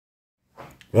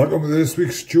Welcome to this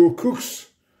week's Joe Cooks.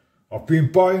 I've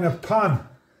been buying a pan,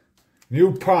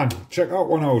 new pan. Check that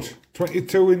one out.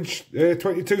 22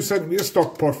 centimetre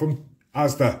stock pot from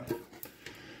Asda.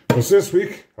 Because this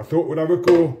week I thought we'd have a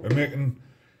go at making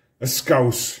a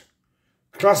scouse.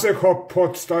 Classic hot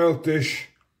pot style dish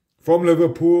from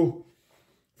Liverpool,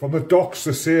 from the docks,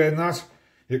 they're saying that.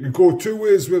 You can go two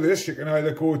ways with this. You can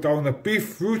either go down the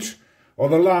beef route or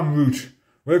the lamb route.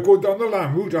 We'll go down the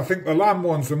lamb route. I think the lamb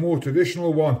one's the more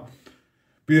traditional one.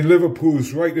 Being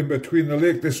Liverpool's right in between the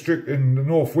Lake District in the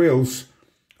North Wales,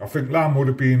 I think lamb would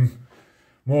have been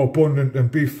more abundant than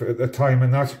beef at the time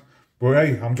and that. But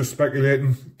hey, I'm just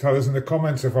speculating. Tell us in the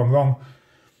comments if I'm wrong.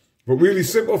 But really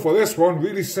simple for this one,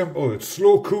 really simple. It's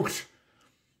slow cooked,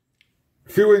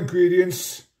 few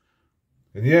ingredients,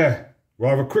 and yeah,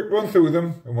 we'll have a quick run through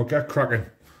them and we'll get cracking.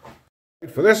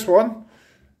 For this one,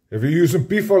 if you're using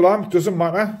beef or lamb, doesn't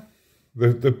matter.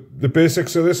 The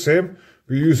basics are the same.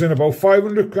 We're using about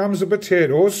 500 grams of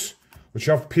potatoes, which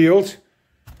I've peeled.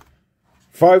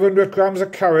 500 grams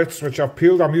of carrots, which I've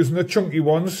peeled. I'm using the chunky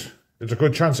ones. There's a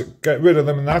good chance to get rid of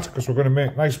them in that, because we're going to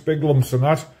make nice big lumps in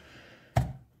that.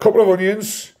 Couple of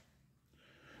onions.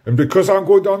 And because I'm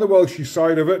going down the Welsh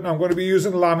side of it, and I'm going to be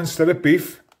using lamb instead of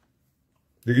beef.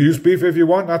 You can use beef if you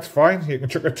want, that's fine. You can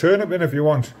chuck a turnip in if you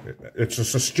want. It's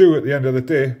just a stew at the end of the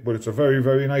day, but it's a very,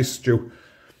 very nice stew.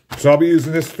 So I'll be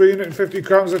using this 350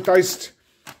 grams of diced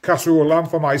casserole lamb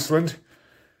from Iceland.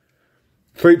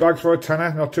 3 bags for a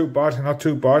tenner, not too bad, not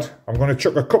too bad. I'm going to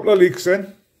chuck a couple of leeks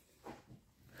in.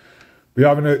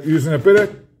 We're using a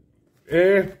bit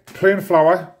of plain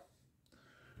flour,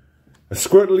 a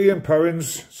squirt of Lean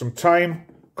Perrins, some thyme,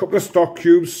 a couple of stock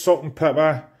cubes, salt and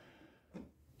pepper,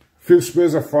 a few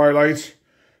sprays of firelight,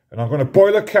 and I'm going to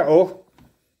boil a kettle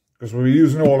because we'll be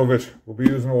using all of it. We'll be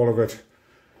using all of it.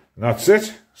 And that's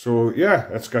it. So yeah,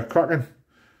 let's get cracking.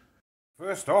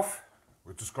 First off,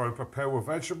 we've just got to prepare with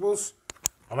vegetables.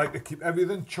 I like to keep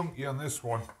everything chunky on this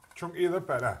one. Chunkier the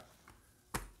better.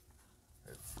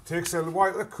 It takes a little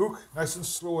while to cook, nice and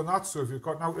slow and that, so if you've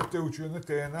got nothing to do during the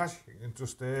day and that, you can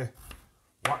just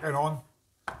whack it on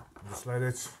and just let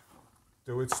it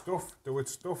do its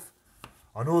stuff.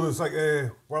 I know there's like a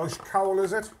Welsh cowl,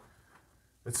 is it?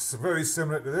 It's very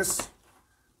similar to this.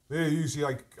 They usually,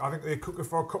 like, I think they cook it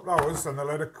for a couple of hours, then they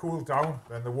let it cool down,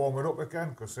 then they warm it up again,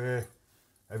 because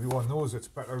everyone knows it's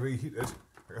better reheated.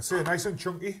 Like I say, nice and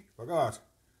chunky, look at that.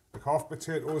 Like half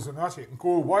potatoes and that. You can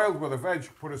go wild with the veg,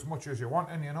 put as much as you want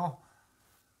in, you know.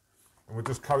 And we'll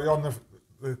just carry on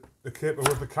the caper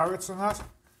with the carrots and that.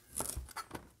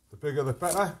 The bigger the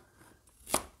better.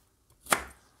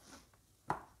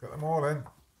 Get them all in.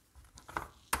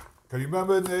 Can you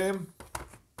remember the name?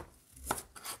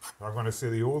 I'm going to say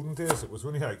the olden days. It was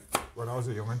only like when I was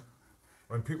a young'un,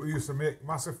 when people used to make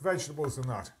massive vegetables and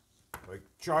that, like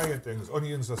giant things,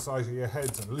 onions the size of your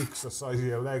heads and leeks the size of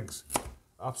your legs.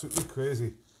 Absolutely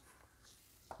crazy.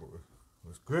 It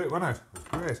was great, wasn't it? It was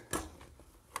great.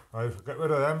 Right, get rid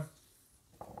of them.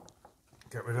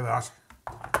 Get rid of that.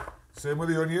 Same with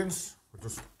the onions. We'll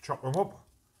just chop them up.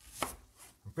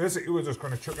 Basically, we're just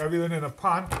going to chuck everything in a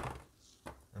pan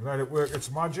and let it work its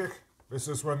magic. This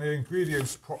is when the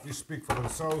ingredients properly speak for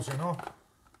themselves, you know.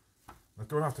 They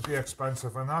don't have to be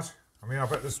expensive and that. I mean, I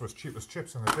bet this was cheap as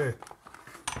chips in the day.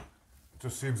 It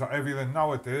just seems that everything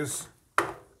nowadays,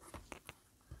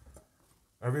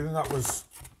 everything that was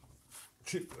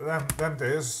cheap them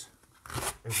days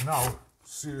is now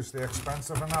seriously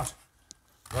expensive and that.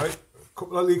 Right, a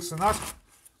couple of leeks and that.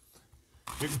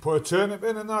 You can put a turnip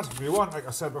in and that if you want, like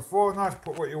I said before, and that,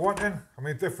 put what you want in. I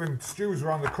mean, different stews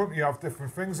around the country have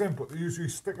different things in, but they usually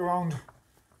stick around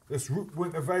this root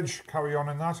winter veg carry on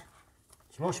and that.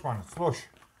 It's lush, man, it's lush.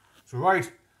 So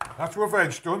right, that's our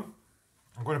veg done.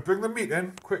 I'm going to bring the meat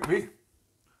in quickly.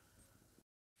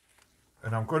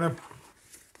 And I'm going to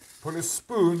put a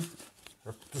spoon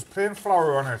of just plain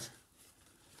flour on it.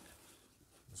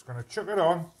 Just going to chuck it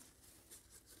on.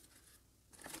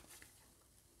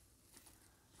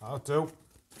 That'll do.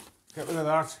 Get rid of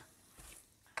that.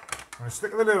 I'm going to stick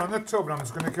the lid on the tub and I'm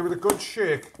just going to give it a good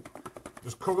shake.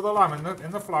 Just cover the lamb in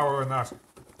the flour and that. So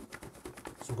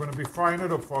we're going to be frying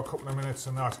it up for a couple of minutes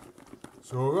and that.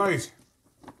 So right.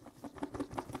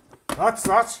 That's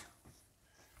that.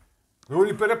 The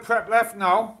only bit of prep left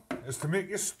now is to make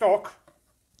your stock.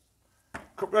 A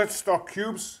couple of stock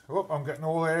cubes. Oh, I'm getting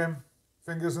all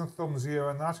fingers and thumbs here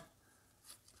and that.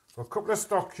 So a couple of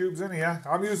stock cubes in here.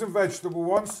 I'm using vegetable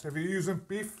ones. If you're using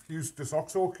beef, use just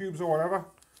oxo cubes or whatever.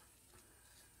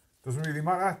 Doesn't really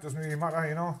matter. Doesn't really matter,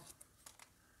 you know.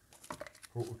 But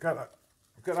we'll get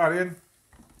that in.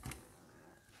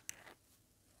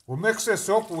 We'll mix this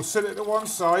up. We'll sit it to one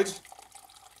side.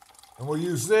 And we'll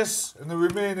use this and the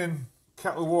remaining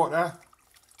kettle water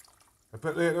a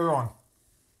bit later on.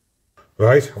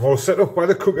 Right, I'm all set up by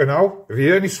the cooker now. If you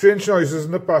hear any strange noises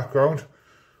in the background,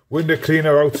 window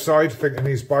cleaner outside thinking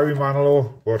he's Barry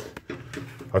Manilow, but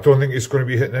I don't think he's going to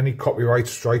be hitting any copyright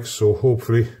strikes, so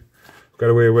hopefully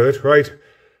get away with it. Right,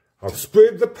 I've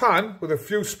sprayed the pan with a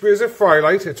few sprays of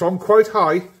Frylight. It's on quite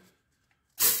high,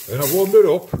 and I've warmed it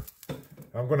up.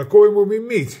 I'm going to go in with my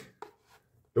meat,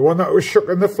 the one that was shook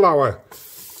in the flour.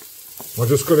 We're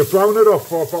just going to brown it up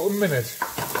for about a minute.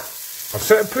 I've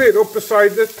set a plate up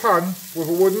beside the pan with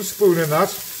a wooden spoon in that.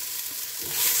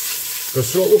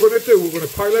 Because what we're going to do, we're going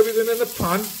to pile everything in the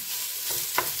pan.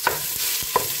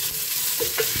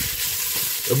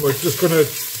 And we're just going to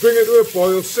bring it to a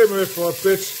boil, simmer it for a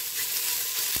bit.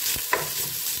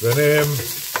 Then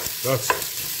that's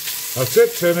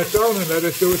it, turn it down and let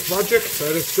it do its magic.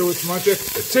 Let it do its magic.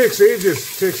 It takes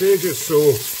ages, so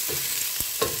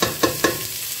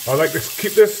I like to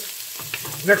keep this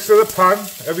next to the pan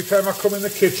every time I come in the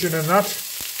kitchen and that.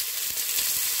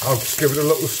 I'll just give it a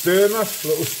little stir and that, a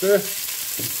little stir.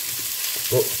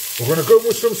 But we're going to go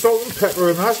with some salt and pepper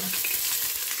and that,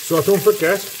 so I don't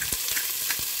forget.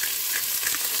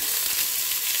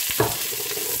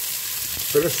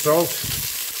 Bit of salt.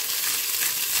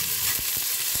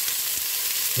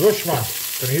 Rush, man,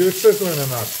 can you hear it sizzling and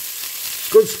that?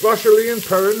 Good splash of Lean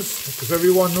Perrins, because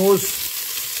everyone knows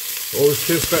always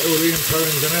tastes better with Lean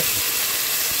Perrins in it.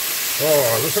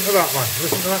 Oh, listen to that, man.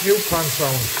 Listen to that new pan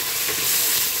sound.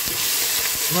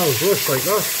 Smells lush like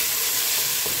that.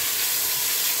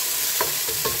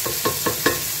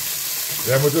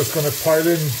 Then we're just going to pile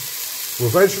in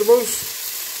with vegetables.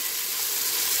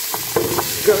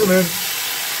 Get them in.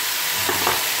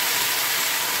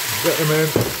 Get them in.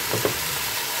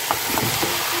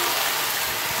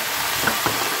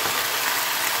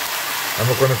 And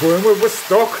we're going to go in with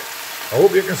stock. I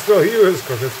hope you can still hear us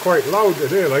because it's quite loud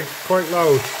today, like quite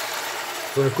loud.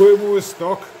 So we're going with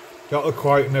stock. That'll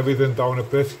quieten everything down a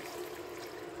bit.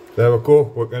 There we go.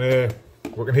 We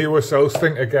can hear ourselves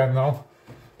think again now.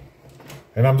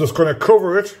 And I'm just going to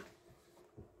cover it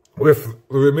with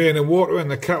the remaining water in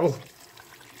the kettle,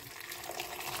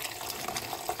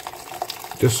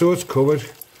 just so it's covered.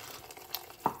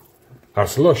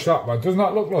 That's lush, that, man. Doesn't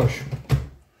that look lush?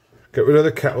 Get rid of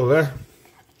the kettle there.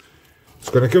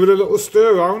 Just going to give it a little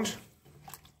stir around.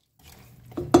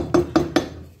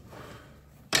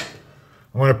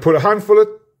 I'm going to put a handful of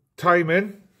thyme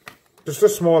in, just a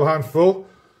small handful.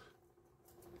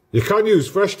 You can use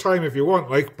fresh thyme if you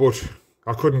want, like, but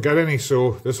I couldn't get any,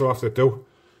 so this will have to do.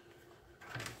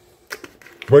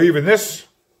 But even this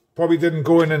probably didn't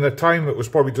go in the thyme. It was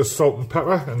probably just salt and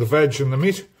pepper and the veg and the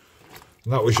meat,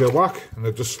 and that was your whack. And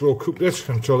they just slow cooked it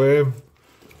until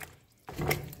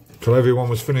everyone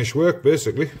was finished work,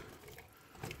 basically.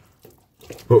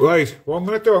 But right, what I'm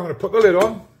going to do, I'm going to put the lid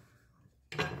on,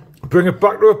 bring it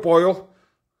back to a boil,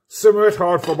 simmer it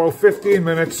hard for about 15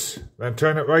 minutes, then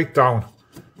turn it right down.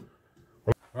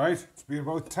 Right, it's been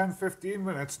about 10-15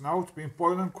 minutes now. It's been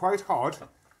boiling quite hard.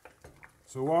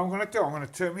 So what I'm going to do, I'm going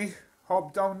to turn my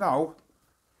hob down now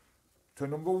to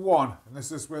number 1, and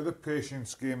this is where the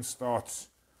patience game starts.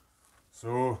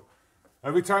 So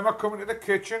every time I come into the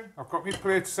kitchen, I've got my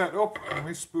plate set up and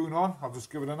my spoon on. I'll just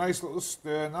give it a nice little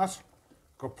stir and that.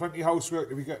 Got plenty of housework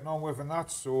to be getting on with and that.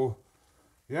 So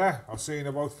yeah, I'll see you in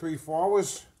about 3-4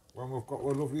 hours when we've got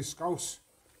our lovely scouse.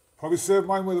 Probably serve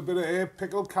mine with a bit of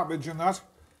pickled cabbage and that.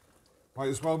 Might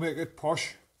as well make it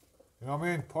posh. You know what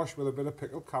I mean? Posh with a bit of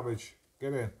pickled cabbage.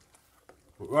 Get in.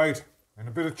 But right, and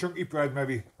a bit of chunky bread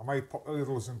maybe. I might pop the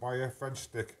littles and buy a French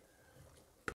stick.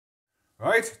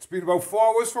 Right, it's been about 4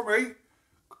 hours for me.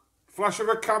 Flash of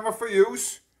a camera for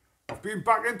use. I've been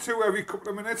back into every couple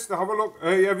of minutes to have a look,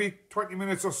 every 20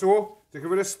 minutes or so, to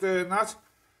give it a stir and that.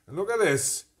 And look at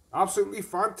this. Absolutely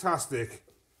fantastic.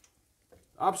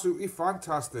 Absolutely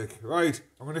fantastic. Right,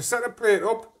 I'm going to set a plate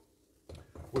up.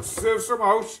 We'll serve some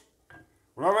out.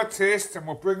 We'll have a taste and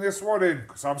we'll bring this one in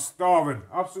because I'm starving.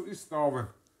 Absolutely starving.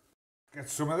 Get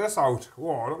some of this out.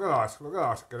 Whoa, look at that. Look at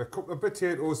that. Get a couple of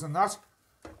potatoes and that.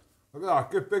 Look at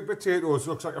that. Good big potatoes.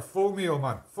 Looks like a full meal,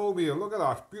 man. Full meal. Look at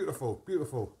that. Beautiful.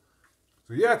 Beautiful.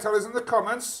 So yeah, tell us in the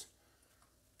comments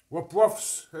what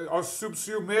broths or soups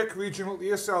you make regional to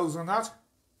yourselves and that.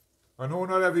 I know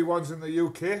not everyone's in the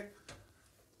UK.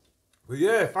 But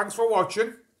yeah, thanks for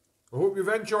watching. I hope you've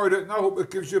enjoyed it and I hope it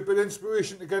gives you a bit of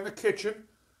inspiration to get in the kitchen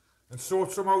and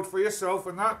sort some out for yourself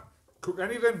and that. Cook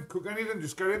anything,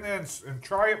 just get in there and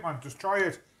try it, man. Just try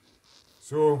it.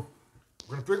 So, I'm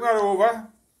going to bring that over.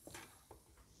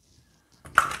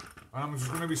 And I'm just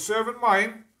going to be serving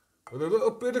mine with a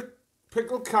little bit of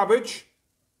pickled cabbage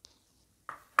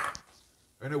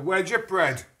And a wedge of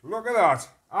bread. Look at that.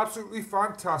 Absolutely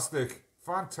fantastic.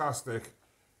 Fantastic.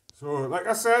 So, like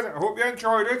I said, I hope you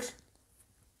enjoyed it.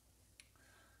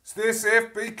 Stay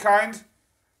safe, be kind,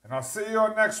 and I'll see you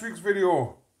on next week's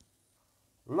video.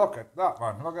 Look at that,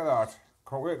 man. Look at that.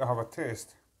 Can't wait to have a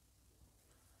taste.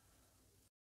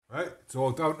 Right, it's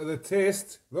all down to the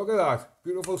taste. Look at that.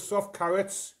 Beautiful soft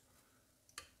carrots.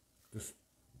 Just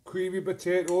creamy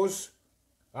potatoes.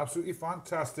 Absolutely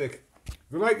fantastic. If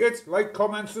you like it, like,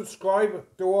 comment, subscribe,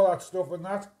 do all that stuff and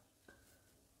that.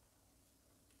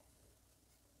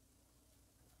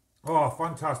 Oh,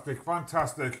 fantastic,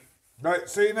 fantastic. Right,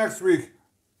 see you next week.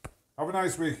 Have a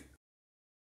nice week.